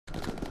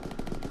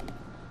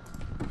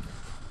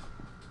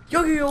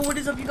Yo, what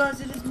is up, you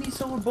guys? It is me,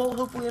 Solar Bolt.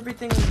 Hopefully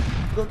everything is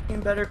looking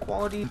better,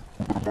 quality,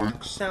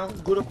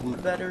 sound good,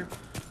 better.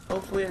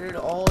 Hopefully it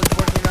all is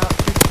working out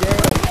today.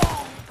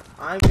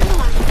 I'm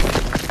gonna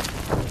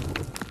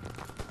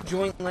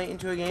join late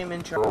into a game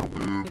and try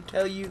to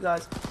tell you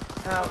guys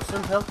how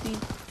some healthy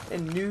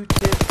and new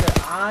tips that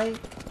I,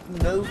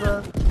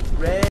 Nova,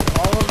 Red,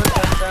 all of us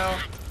have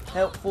found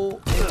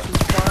helpful into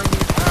trying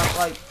out,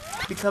 like,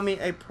 becoming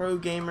a pro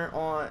gamer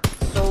on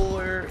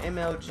Solar,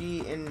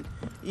 MLG, and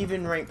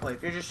even rank play.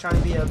 If you're just trying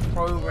to be a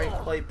pro rank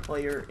play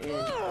player in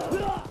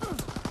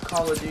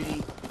Call of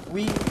Duty,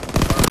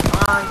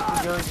 I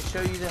am going to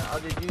show you how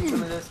to do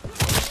some of this.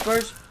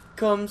 First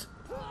comes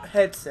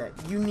headset.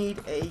 You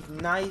need a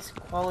nice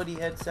quality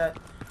headset.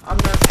 I'm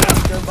not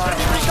saying go buy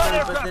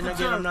 $100, but then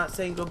again, I'm not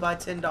saying go buy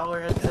 $10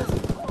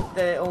 headsets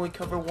that only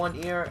cover one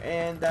ear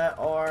and that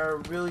are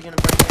really going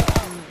to break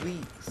in 2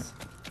 weeks.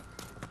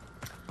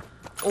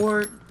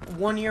 Or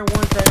 1 year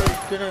ones that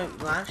are gonna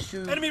last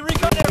you 3 years.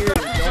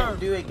 Don't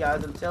do it,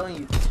 guys. I'm telling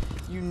you.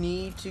 You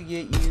need to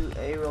get you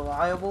a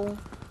reliable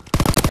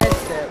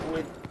headset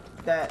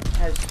that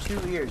has 2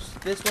 ears.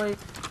 This way,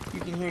 you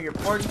can hear your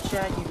party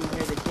chat, you can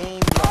hear the game,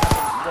 you don't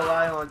have to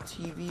rely on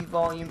TV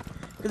volume.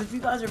 Because if you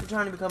guys are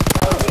trying to become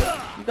pro,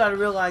 you gotta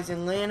realize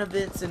in LAN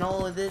events and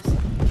all of this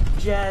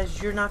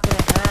jazz, you're not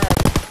gonna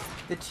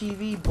have the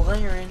TV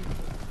blaring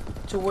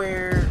to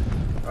where,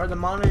 or the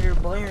monitor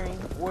blaring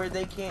where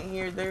they can't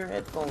hear their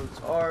headphones,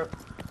 or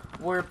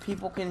where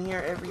people can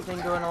hear everything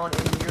going on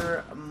in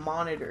your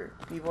monitor.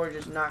 People are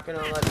just not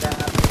gonna let that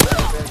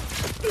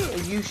happen.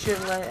 And you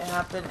shouldn't let it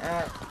happen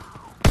at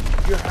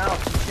your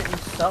house. You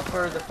shouldn't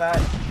suffer the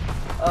fact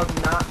of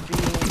not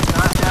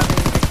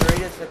having the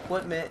greatest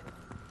equipment,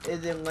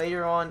 and then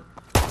later on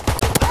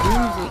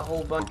losing a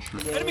whole bunch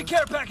of games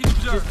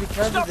just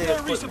because of the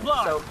equipment.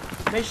 So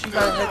make sure you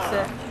got a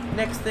headset.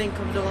 Next thing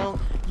comes along,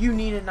 you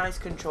need a nice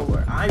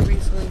controller. I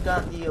recently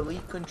got the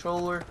Elite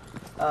controller,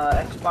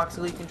 Xbox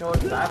Elite controller,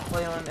 because I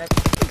play on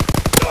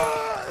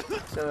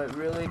Xbox, so it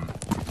really,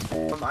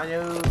 I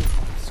know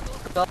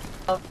stuff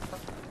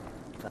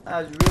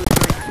has really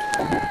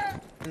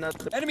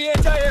great. Enemy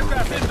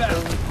anti-aircraft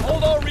inbound.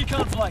 Hold all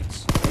recon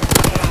flights.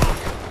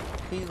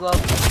 He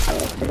loves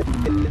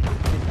the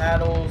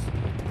paddles,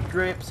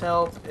 grips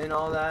help, and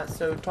all that.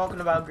 So talking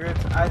about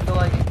grips, I feel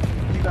like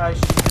you guys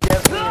should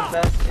definitely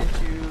invest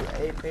into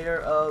a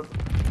pair of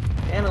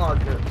analog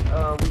grips.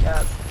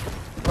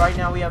 Right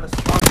now we have a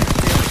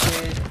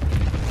sponsorship with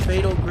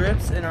Fatal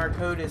Grips, and our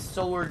code is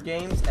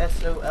SolarGames,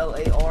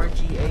 SOLARGAMES.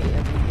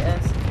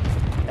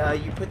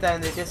 You put that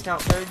in the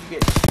discount code, you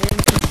get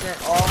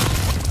 10%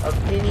 off of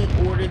any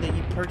order that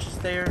you purchase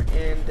there,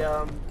 and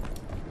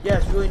yeah,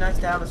 it's really nice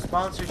to have a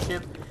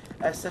sponsorship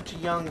as such a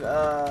young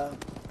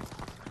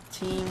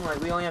team. Like,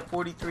 we only have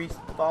 43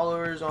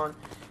 followers on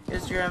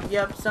Instagram.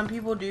 Yep, some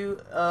people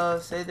do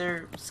say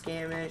they're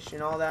scamish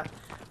and all that,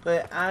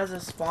 but as a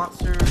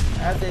sponsor,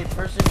 as a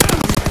person who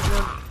uses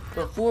them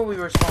before we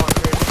were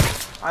sponsored,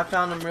 I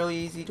found them really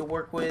easy to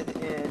work with,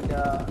 and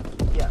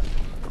yeah.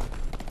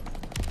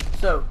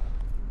 So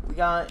we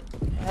got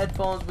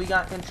headphones, we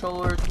got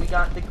controllers, we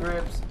got the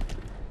grips.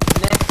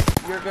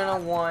 Next, you're gonna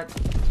want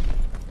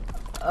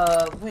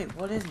wait,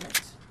 what is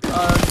next? You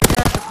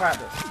have to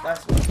practice.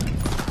 That's what.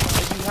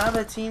 If you have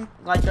a team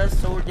like us,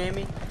 Solar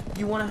Gaming,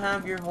 you want to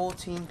have your whole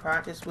team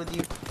practice with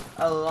you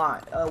a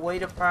lot. A way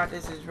to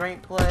practice is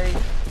rank play.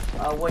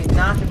 A way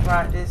not to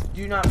practice,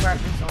 do not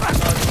practice on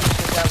MLG,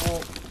 because that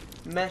will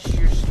mess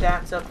your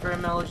stats up for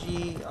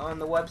MLG on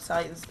the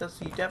website and stuff.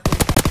 So you definitely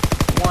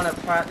want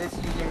to practice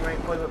using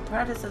rank play, but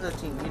practice as a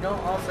team. You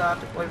don't also have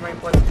to play rank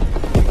play.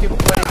 You can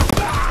play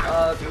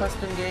a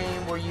custom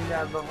game where you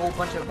have a whole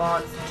bunch of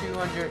bots,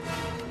 200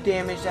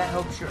 damage. That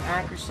helps your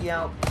accuracy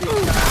out big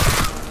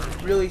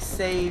time. Really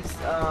saves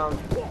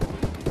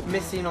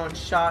missing on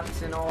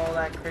shots and all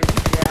that crazy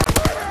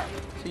jazz.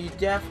 So you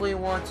definitely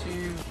want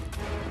to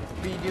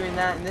be doing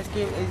that, and this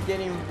game is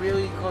getting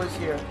really close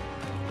here.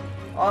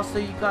 Also,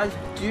 you guys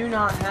do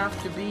not have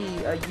to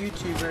be a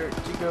YouTuber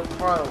to go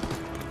pro.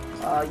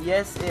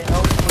 Yes, it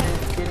helps when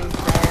it's getting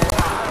fans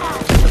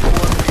and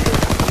support for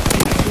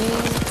your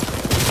team.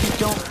 You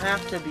don't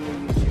have to be a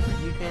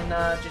YouTuber. You can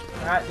just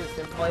practice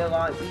and play a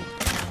lot. Be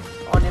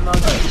on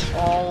MLG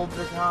all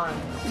the time.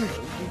 Do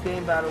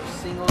game battles,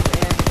 singles,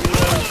 and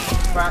duos.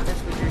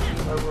 Practice with your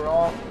team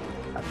overall.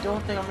 I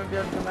don't think I'm gonna be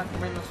able to come back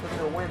from Rainbow Six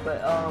to a win,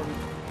 but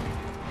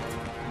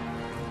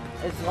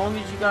as long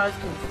as you guys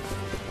can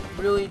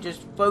really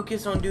just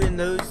focus on doing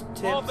those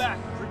tips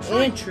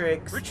and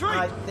tricks,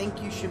 I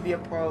think you should be a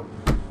pro.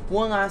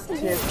 One last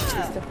tip is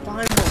to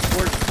find what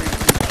works for you.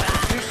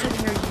 If you're sitting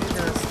here using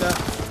this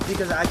stuff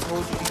because I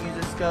told you to use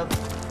this stuff,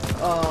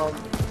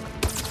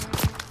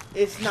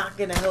 it's not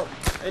gonna help.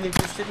 And if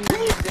you're sitting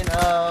here using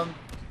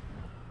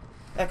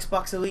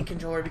Xbox Elite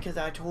controller because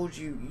I told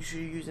you you should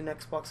use an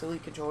Xbox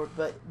Elite controller,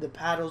 but the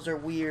paddles are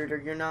weird or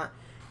you're not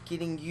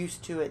getting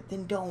used to it,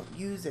 then don't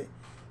use it.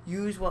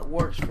 Use what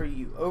works for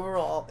you.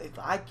 Overall,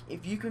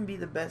 if you can be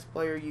the best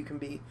player you can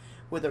be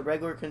with a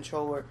regular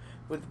controller,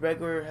 with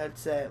regular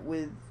headset,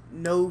 with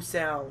no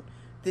sound,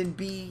 then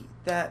be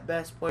that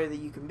best player that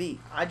you can be.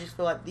 I just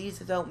feel like these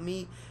have helped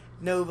me.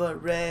 Nova,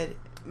 Red,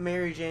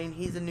 Mary Jane,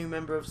 he's a new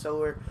member of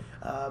Solar.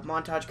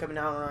 Montage coming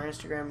out on our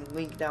Instagram,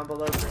 link down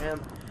below for him.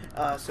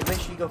 So make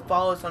sure you go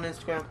follow us on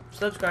Instagram,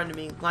 subscribe to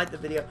me, like the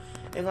video.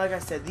 And like I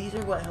said, these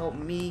are what helped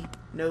me,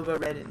 Nova,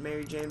 Red, and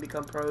Mary Jane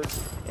become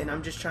pros. And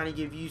I'm just trying to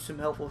give you some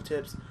helpful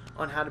tips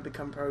on how to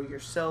become pro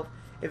yourself.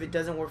 If it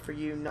doesn't work for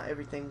you, not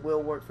everything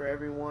will work for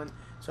everyone.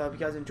 So I hope you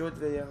guys enjoyed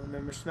the video.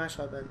 Remember, smash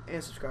that button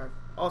and subscribe.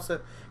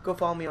 Also, go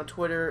follow me on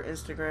Twitter,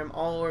 Instagram.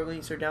 All our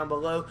links are down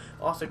below.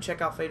 Also,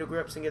 check out Fatal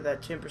Grips and get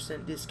that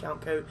 10%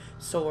 discount code,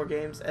 Solar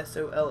Games,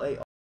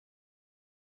 SOLAR.